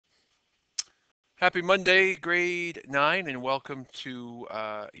Happy Monday, grade 9, and welcome to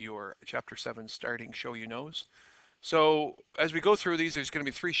your Chapter 7 starting Show You Knows. So as we go through these, there's going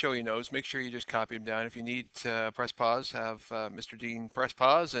to be 3 Show You Knows. Make sure you just copy them down. If you need to press pause, have Mr. Dean press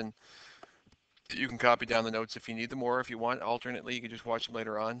pause, and you can copy down the notes if you need them, or if you want, alternately, you can just watch them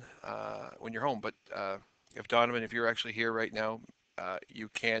later on when you're home. But if Donovan, if you're actually here right now, you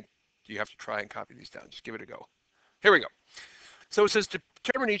can't, you have to try and copy these down. Just give it a go. Here we go. So it says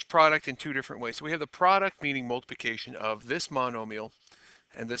determine each product in 2 different ways. So we have the product, meaning multiplication of this monomial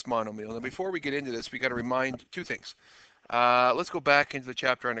and this monomial. And before we get into this, we got to remind 2 things. Let's go back into the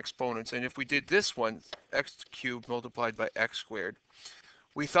chapter on exponents. And if we did this one, x cubed multiplied by x squared,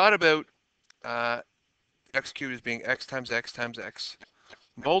 we thought about x cubed as being x times x times x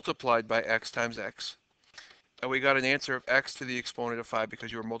multiplied by x times x. And we got an answer of x to the exponent of 5 because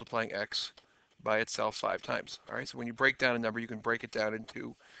you were multiplying x by itself 5 times. All right, so when you break down a number, you can break it down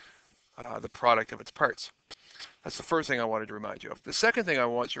into the product of its parts. That's the first thing I wanted to remind you of. The second thing I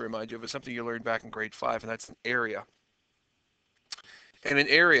want to remind you of is something you learned back in grade 5, and that's an area. And an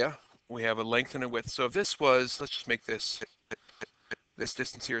area, we have a length and a width. So if this was, let's just make this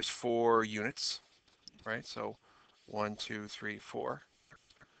distance here is 4 units, right? So 1, 2, 3, 4.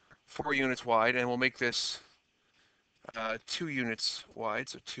 4 units wide, and we'll make this 2 units wide,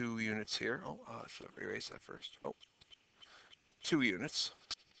 so 2 units here. Oh, should I erase that first? Oh, 2 units.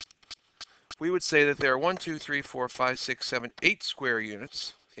 We would say that there are 1, 2, 3, 4, 5, 6, 7, 8 square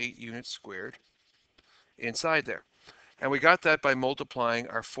units, 8 units squared inside there. And we got that by multiplying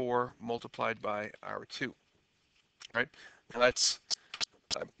our 4 multiplied by our 2, right? And that's,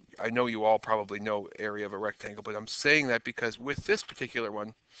 I know you all probably know area of a rectangle, but I'm saying that because with this particular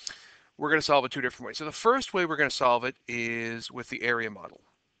one, we're going to solve it 2 different ways. So the first way we're going to solve it is with the area model.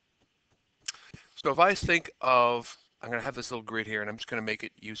 So if I think of, I'm going to have this little grid here, and I'm just going to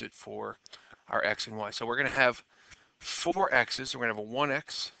use it for our x and y. So we're going to have 4 x's. So we're going to have a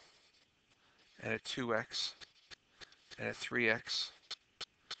 1x and a 2x and a 3x,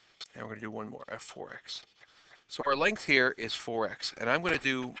 and we're going to do one more, a 4x. So our length here is 4x, and I'm going to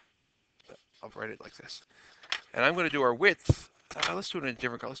do, I'll write it like this, and I'm going to do our width. Let's do it in a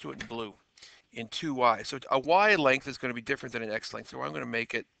different color. Let's do it in blue, in 2y. So a y length is going to be different than an x length, so I'm going to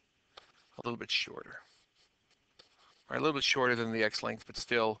make it a little bit shorter. All right, a little bit shorter than the x length, but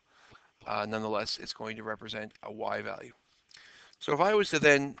still, nonetheless, it's going to represent a y value. So if I was to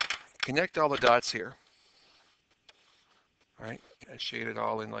then connect all the dots here, right, and shade it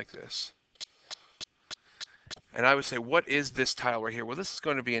all in like this, and I would say, what is this tile right here? Well, this is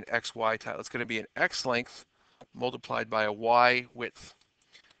going to be an xy tile. It's going to be an x length multiplied by a y width.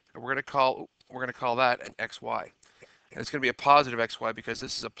 And we're going to call that an xy. And it's going to be a positive xy because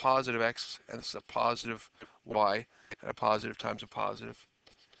this is a positive x and this is a positive y, and a positive times a positive,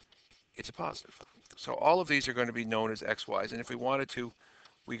 it's a positive. So all of these are going to be known as xy's, and if we wanted to,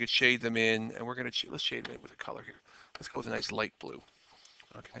 we could shade them in, and let's shade them in with a color here. Let's go with a nice light blue.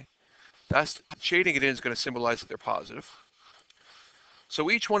 Okay, that's shading it in is going to symbolize that they're positive. So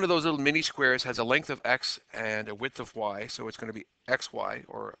each one of those little mini squares has a length of x and a width of y, so it's going to be xy,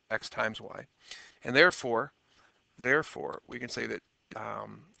 or x times y, and therefore we can say that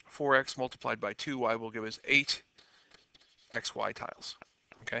 4x multiplied by 2y will give us 8 xy tiles.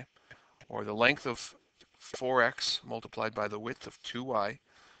 Okay, or the length of 4x multiplied by the width of 2y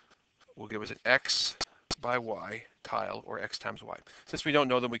will give us an x by y tile, or x times y. Since we don't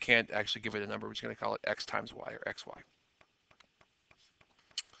know them, we can't actually give it a number. We're just going to call it x times y, or xy.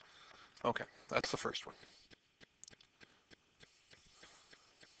 Okay, that's the first one.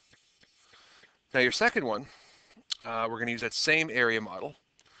 Now your second one, we're going to use that same area model,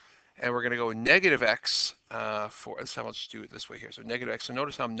 and we're going to go negative x for, this time I'll just do it this way here. So negative x, so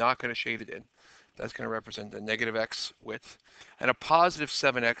notice I'm not going to shade it in. That's going to represent the negative x width, and a positive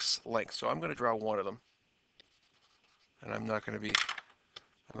 7x length. So I'm going to draw one of them, and I'm not going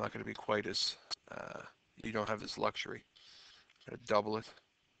to be quite as, you don't have this luxury. I'm going to double it.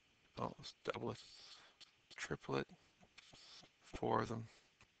 Oh, let's double it, triple it, 4 of them,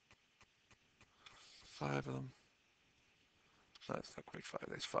 5 of them. No, it's not quite 5,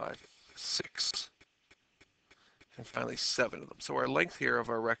 that's 5, 6, and finally 7 of them. So our length here of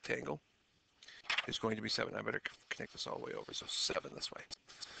our rectangle is going to be 7. I better connect this all the way over, so 7 this way.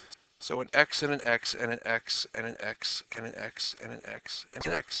 So an x and an x and an x and an x and an x and an x and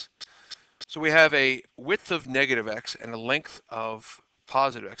an x. So we have a width of negative x and a length of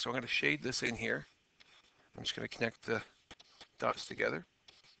positive x. So I'm going to shade this in here. I'm just going to connect the dots together.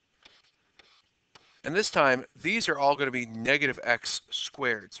 And this time, these are all going to be negative x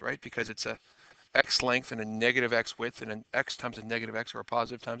squareds, right? Because it's a x length and a negative x width, and an x times a negative x, or a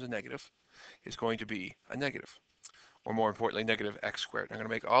positive times a negative, is going to be a negative, or more importantly, negative x squared. I'm going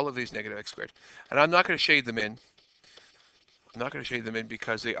to make all of these negative x squared. And I'm not going to shade them in. I'm not going to shade them in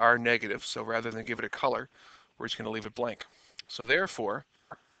because they are negative, so rather than give it a color, we're just going to leave it blank. So therefore,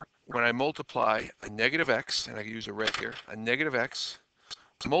 when I multiply a negative x, and I can use a red here, a negative x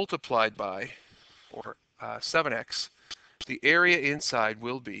multiplied by, or 7x, the area inside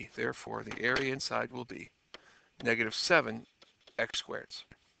will be, therefore, the area inside will be negative 7x squareds.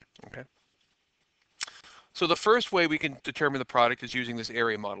 Okay. So the first way we can determine the product is using this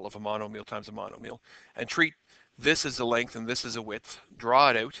area model of a monomial times a monomial, and treat this as a length and this as a width, draw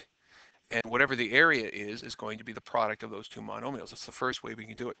it out, and whatever the area is going to be the product of those two monomials. That's the first way we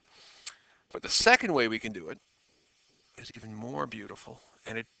can do it. But the second way we can do it is even more beautiful,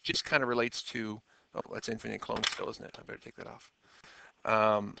 and it just kind of relates to, oh, that's infinite clone still, isn't it? I better take that off.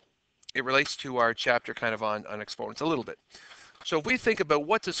 It relates to our chapter kind of on exponents a little bit. So if we think about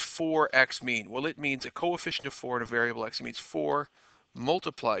what does 4x mean? Well, it means a coefficient of 4 and a variable x. It means 4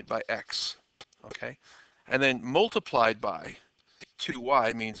 multiplied by x, okay? And then multiplied by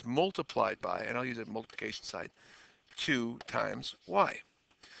 2y means multiplied by, and I'll use a multiplication sign, 2 times y.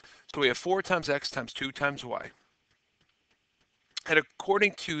 So we have 4 times x times 2 times y. And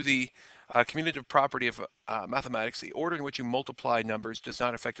according to the commutative property of mathematics, the order in which you multiply numbers does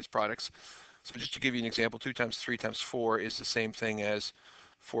not affect its products. So just to give you an example, 2 times 3 times 4 is the same thing as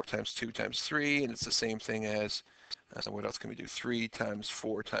 4 times 2 times 3, and it's the same thing as, what else can we do? 3 times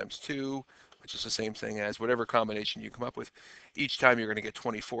 4 times 2, which is the same thing as whatever combination you come up with. Each time you're going to get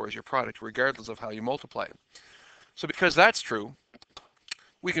 24 as your product, regardless of how you multiply it. So because that's true,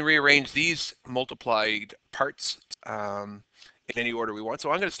 we can rearrange these multiplied parts in any order we want. So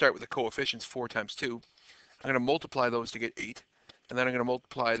I'm going to start with the coefficients 4 times 2. I'm going to multiply those to get 8. And then I'm going to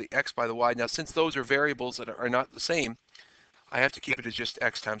multiply the x by the y. Now, since those are variables that are not the same, I have to keep it as just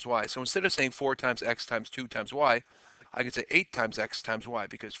x times y. So instead of saying 4 times x times 2 times y, I can say 8 times x times y,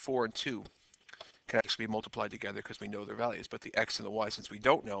 because 4 and 2 can actually be multiplied together because we know their values. But the x and the y, since we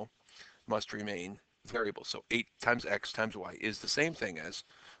don't know, must remain variables. So 8 times x times y is the same thing as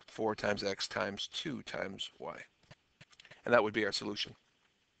 4 times x times 2 times y. And that would be our solution.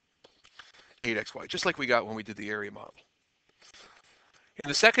 8xy, just like we got when we did the area model. In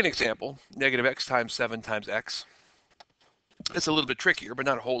the second example, negative x times 7 times x, it's a little bit trickier, but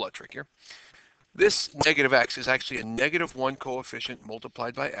not a whole lot trickier. This negative x is actually a negative 1 coefficient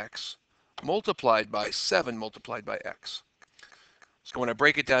multiplied by x, multiplied by 7 multiplied by x. So when I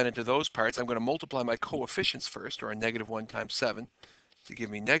break it down into those parts, I'm going to multiply my coefficients first, or a negative 1 times 7, to give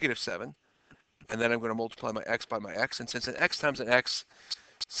me negative 7. And then I'm going to multiply my x by my x. And since an x times an x,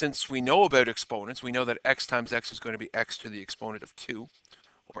 since we know about exponents, we know that x times x is going to be x to the exponent of 2,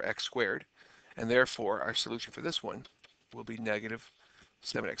 or x squared. And therefore, our solution for this one will be negative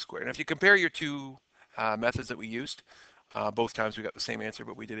 7x squared. And if you compare your two methods that we used, both times we got the same answer,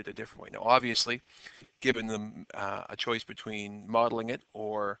 but we did it a different way. Now, obviously, given them a choice between modeling it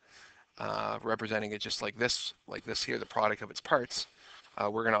or representing it just like this here, the product of its parts,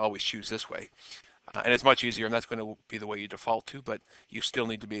 we're going to always choose this way. And it's much easier, and that's going to be the way you default to, but you still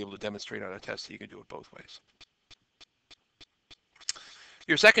need to be able to demonstrate on a test that you can do it both ways.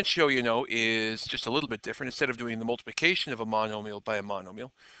 Your second show you know is just a little bit different. Instead of doing the multiplication of a monomial by a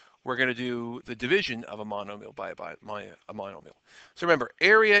monomial, we're going to do the division of a monomial by a monomial. So remember,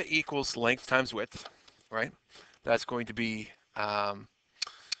 area equals length times width, right? That's going to be our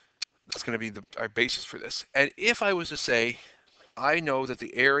basis for this. And if I was to say, I know that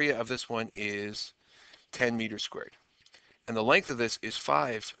the area of this one is 10 meters squared, and the length of this is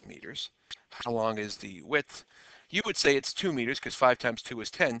 5 meters. How long is the width? You would say it's 2 meters because 5 times 2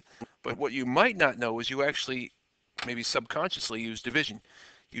 is 10, but what you might not know is you actually maybe subconsciously use division.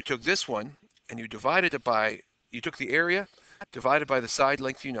 You took this one and you divided it by, you took the area divided by the side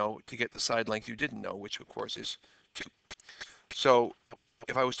length you know to get the side length you didn't know, which of course is 2. So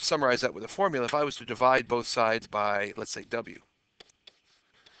if I was to summarize that with a formula, if I was to divide both sides by, let's say, W,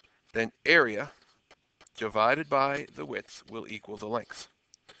 then area divided by the width will equal the length.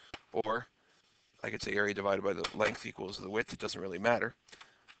 Or I could say area divided by the length equals the width. It doesn't really matter.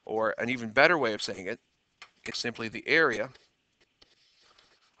 Or an even better way of saying it is simply the area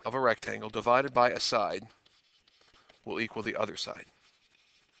of a rectangle divided by a side will equal the other side.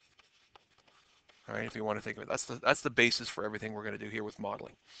 All right, if you want to think of it, that's the basis for everything we're going to do here with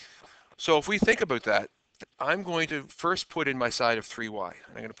modeling. So if we think about that, I'm going to first put in my side of 3y.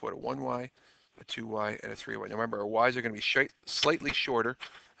 I'm going to put a 1y, a 2y, and a 3y. Now remember, our y's are going to be slightly shorter,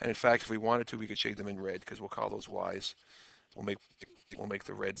 and in fact, if we wanted to, we could shade them in red because we'll call those y's. We'll make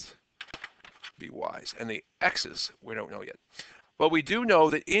the reds be y's. And the x's, we don't know yet. But we do know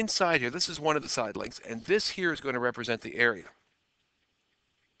that inside here, this is one of the side lengths, and this here is going to represent the area.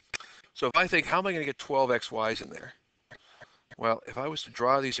 So if I think, how am I going to get 12 xy's in there? Well, if I was to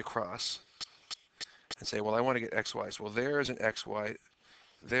draw these across and say, well, I want to get xy's. Well, there's an xy,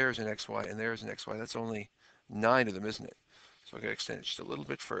 there's an xy, and there's an xy. That's only 9 of them, isn't it? So I'm going to extend it just a little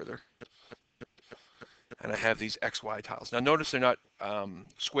bit further. And I have these xy tiles. Now notice they're not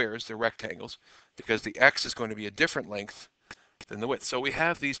squares, they're rectangles, because the x is going to be a different length than the width. So we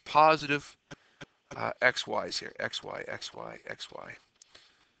have these positive xy's here, xy, xy, xy.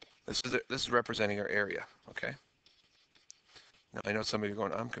 This is representing our area, okay? Now I know some of you are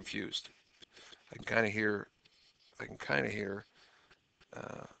going, I'm confused. I can kind of hear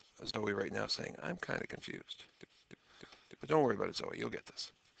Zoe right now saying, I'm kind of confused. But don't worry about it, Zoe, you'll get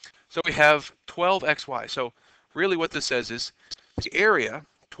this. So we have 12xy. So really what this says is the area,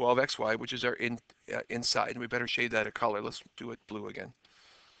 12xy, which is our inside, and we better shade that a color. Let's do it blue again.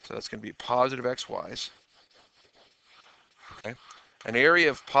 So that's going to be positive xy's. Okay. An area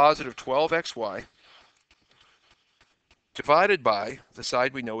of positive 12xy divided by the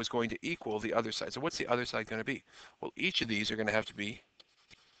side we know is going to equal the other side. So what's the other side going to be? Well, each of these are going to have to be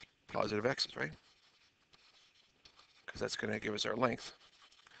positive x's, right? Because that's going to give us our length.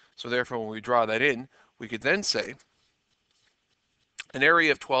 So therefore, when we draw that in, we could then say an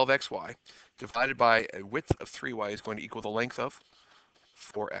area of 12xy divided by a width of 3y is going to equal the length of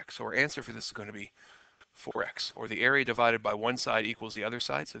 4x. So our answer for this is going to be 4x, or the area divided by one side equals the other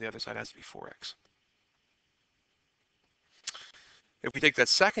side, so the other side has to be 4x. If we take that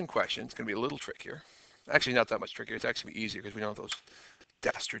second question, it's going to be a little trickier. Actually, not that much trickier. It's actually easier because we don't have those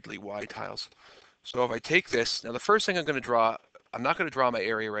dastardly y tiles. So if I take this, now the first thing I'm going to draw, I'm not going to draw my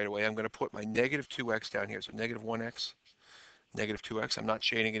area right away. I'm going to put my negative 2x down here. So negative 1x, negative 2x. I'm not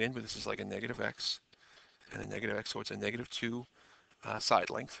shading it in, but this is like a negative x and a negative x. So it's a negative 2 side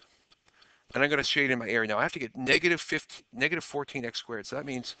length. And I'm going to shade in my area. Now I have to get negative 14x squared. So that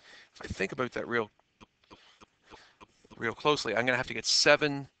means if I think about that real closely, I'm going to have to get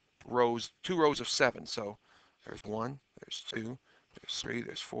 7 rows, 2 rows of 7. So there's 1, there's 2, there's 3,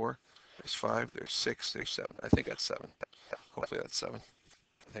 there's 4, there's 5, there's 6, there's 7. I think that's 7. Hopefully that's 7.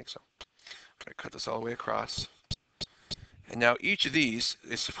 I think so. I'm going to cut this all the way across. And now each of these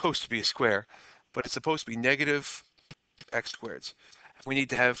is supposed to be a square, but it's supposed to be negative x squareds. We need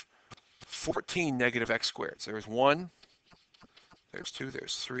to have 14 negative x squareds. There's 1, there's 2,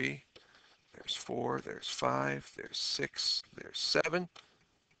 there's 3, there's 4, there's 5, there's 6, there's 7,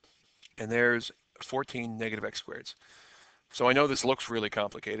 and there's 14 negative x squareds. So I know this looks really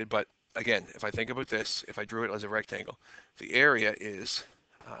complicated, but again, if I think about this, if I drew it as a rectangle, the area is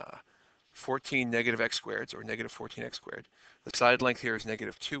 14 negative x squareds, or negative 14x squared. The side length here is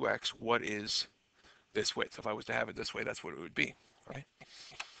negative 2x. What is this width? If I was to have it this way, that's what it would be, right?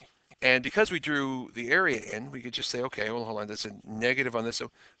 And because we drew the area in, we could just say, okay, well, hold on, that's a negative on this.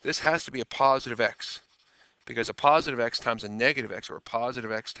 So this has to be a positive x, because a positive x times a negative x, or a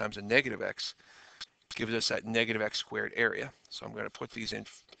positive x times a negative x, gives us that negative x squared area. So I'm going to put these in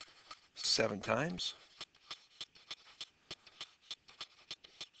 7 times.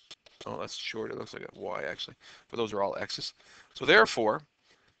 Oh, that's short. It looks like a y, actually. But those are all x's. So therefore,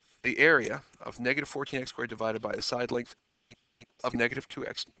 the area of negative 14x squared divided by the side length of negative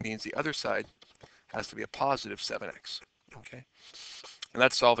 2x means the other side has to be a positive 7x. Okay? And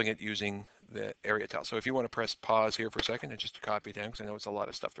that's solving it using the area tile. So if you want to press pause here for a second and just to copy it down, because I know it's a lot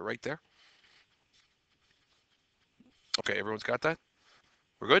of stuff to write there. Okay, everyone's got that?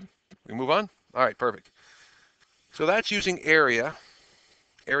 We're good? We move on? All right, perfect. So that's using area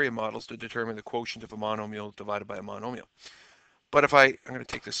models to determine the quotient of a monomial divided by a monomial. But if I'm going to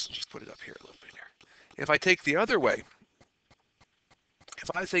take this, just put it up here a little bit here. If I take the other way, if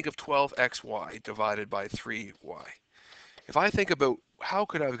I think of 12xy divided by 3y, if I think about how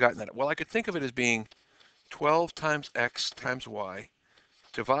could I have gotten that? Well, I could think of it as being 12 times x times y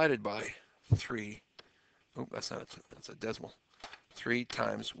divided by 3. Oh, that's a decimal. 3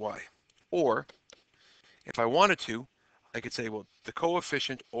 times y. Or if I wanted to, I could say, well, the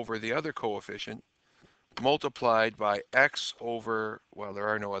coefficient over the other coefficient multiplied by x over, well, there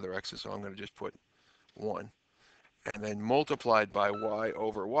are no other x's, so I'm going to just put 1. And then multiplied by y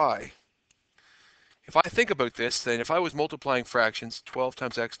over y. If I think about this, then if I was multiplying fractions, 12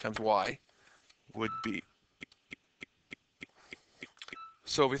 times x times y would be.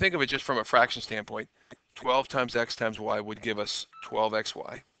 So if we think of it just from a fraction standpoint, 12 times x times y would give us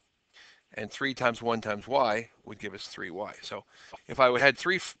 12xy. and 3 times 1 times y would give us 3y. So if I had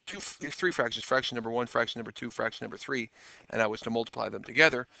three fractions, fraction number 1, fraction number 2, fraction number 3, and I was to multiply them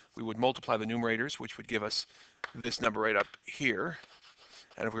together, we would multiply the numerators, which would give us this number right up here.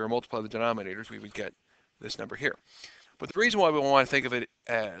 And if we were to multiply the denominators, we would get this number here. But the reason why we want to think of it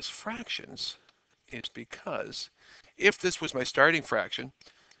as fractions is because if this was my starting fraction,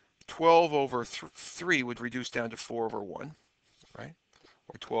 12 over 3 would reduce down to 4 over 1, right?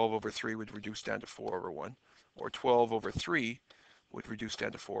 Or 12 over 3 would reduce down to 4 over 1. Or 12 over 3 would reduce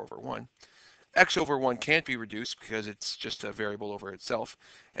down to 4 over 1. X over 1 can't be reduced because it's just a variable over itself.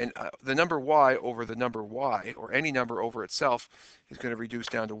 And the number y over the number y, or any number over itself, is going to reduce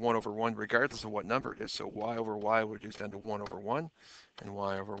down to 1 over 1 regardless of what number it is. So y over y will reduce down to 1 over 1, and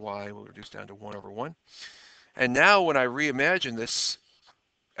y over y will reduce down to 1 over 1. And now when I reimagine this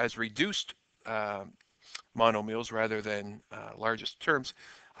as reduced monomials rather than largest terms,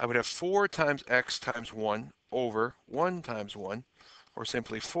 I would have 4 times x times 1 over 1 times 1, or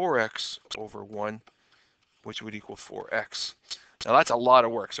simply 4x over 1, which would equal 4x. Now that's a lot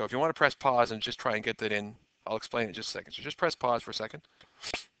of work. So if you want to press pause and just try and get that in, I'll explain in just a second. So just press pause for a second.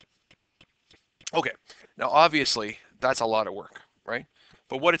 Okay, now obviously that's a lot of work, right?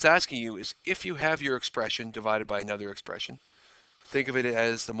 But what it's asking you is if you have your expression divided by another expression, think of it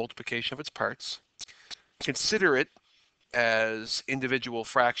as the multiplication of its parts. Consider it as individual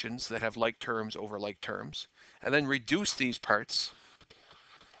fractions that have like terms over like terms, and then reduce these parts,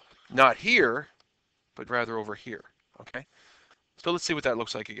 not here, but rather over here, okay? So let's see what that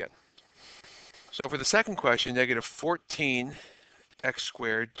looks like again. So for the second question, negative 14x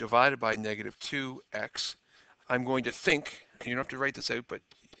squared divided by negative 2x, I'm going to think, and you don't have to write this out, but,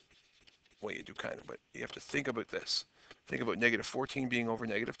 well, you do kind of, but you have to think about this. Think about negative 14 being over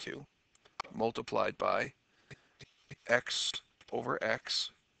negative 2, multiplied by x over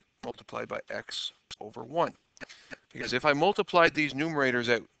x, multiplied by x over 1. Because if I multiplied these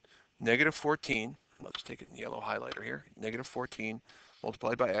numerators out, negative 14, let's take it in yellow highlighter here, negative 14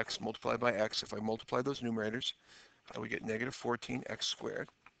 multiplied by x, if I multiply those numerators, I would get negative 14x squared.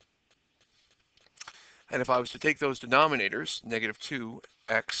 And if I was to take those denominators, negative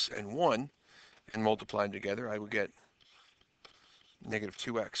 2x and 1, and multiply them together, I would get negative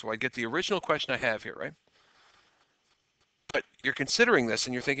 2x. So I get the original question I have here, right? But you're considering this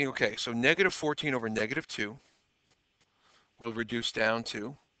and you're thinking, okay, so negative 14 over negative 2 will reduce down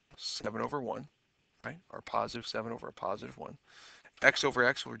to 7 over 1, right? Or positive 7 over a positive 1. X over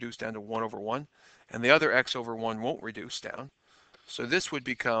x will reduce down to 1 over 1, and the other x over 1 won't reduce down. So this would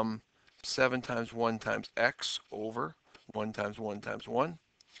become 7 times 1 times x over 1 times 1 times 1,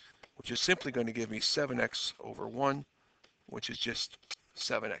 which is simply going to give me 7x over 1, which is just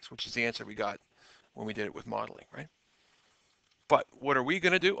 7x, which is the answer we got when we did it with modeling, right? But what are we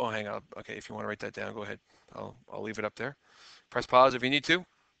going to do? Oh, hang on. Okay, if you want to write that down, go ahead. I'll leave it up there. Press pause if you need to.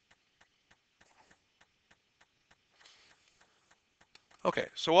 Okay,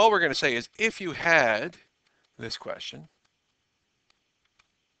 so all we're going to say is if you had this question,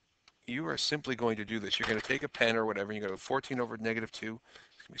 you are simply going to do this. You're going to take a pen or whatever, and you're going to go 14 over negative 2,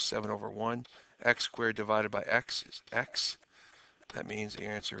 it's going to be 7 over 1. X squared divided by x is x. That means the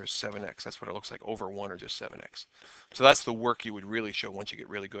answer is 7x. That's what it looks like, over 1 or just 7x. So that's the work you would really show once you get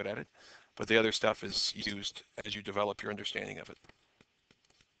really good at it. But the other stuff is used as you develop your understanding of it.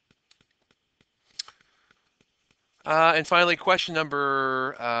 And finally, question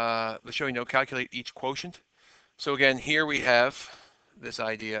number, the show you know, calculate each quotient. So again, here we have this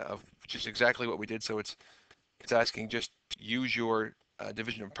idea of, which is exactly what we did. So it's asking just use your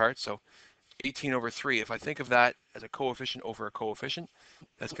division of parts. So 18 over 3, if I think of that as a coefficient over a coefficient,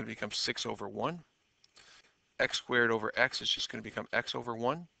 that's going to become 6 over 1. X squared over x is just going to become x over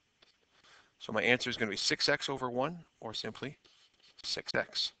 1. So my answer is going to be 6x over 1, or simply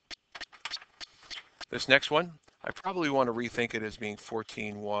 6x. This next one, I probably want to rethink it as being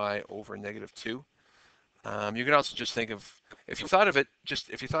 14y over negative 2. You can also just think of, if you thought of it just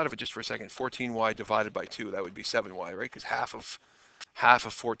for a second, 14y divided by 2, that would be 7y, right? Because half of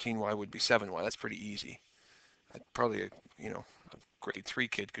 14y would be 7y. That's pretty easy. Probably a grade 3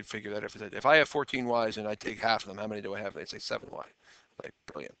 kid could figure that out. If I have 14 y's and I take half of them, how many do I have? They'd say 7y. Like,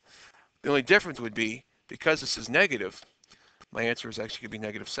 brilliant. The only difference would be, because this is negative, my answer is actually going to be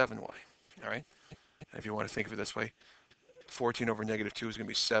negative 7y. All right? And if you want to think of it this way, 14 over negative 2 is going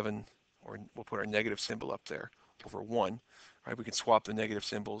to be 7, or we'll put our negative symbol up there, over 1. Right? We can swap the negative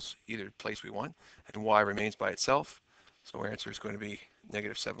symbols either place we want, and y remains by itself. So our answer is going to be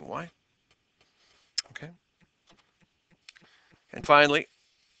negative 7y. Okay? And finally,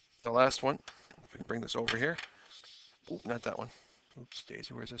 the last one, if we can bring this over here. Ooh, not that one. Oops,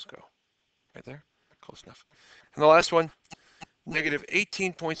 Daisy, where's this go? right there, close enough. And the last one, negative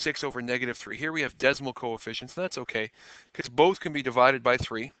 18.6 over negative 3. Here we have decimal coefficients. That's okay, because both can be divided by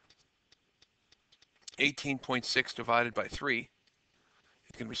 3. 18.6 divided by 3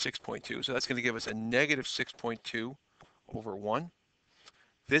 is going to be 6.2. So that's going to give us a negative 6.2 over 1.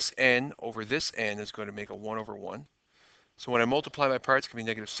 This n over this n is going to make a 1 over 1. So when I multiply my parts, it can be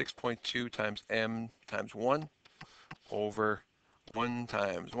negative 6.2 times m times 1 over 1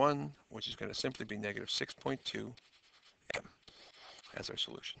 times 1, which is going to simply be negative 6.2 m as our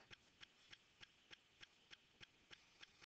solution.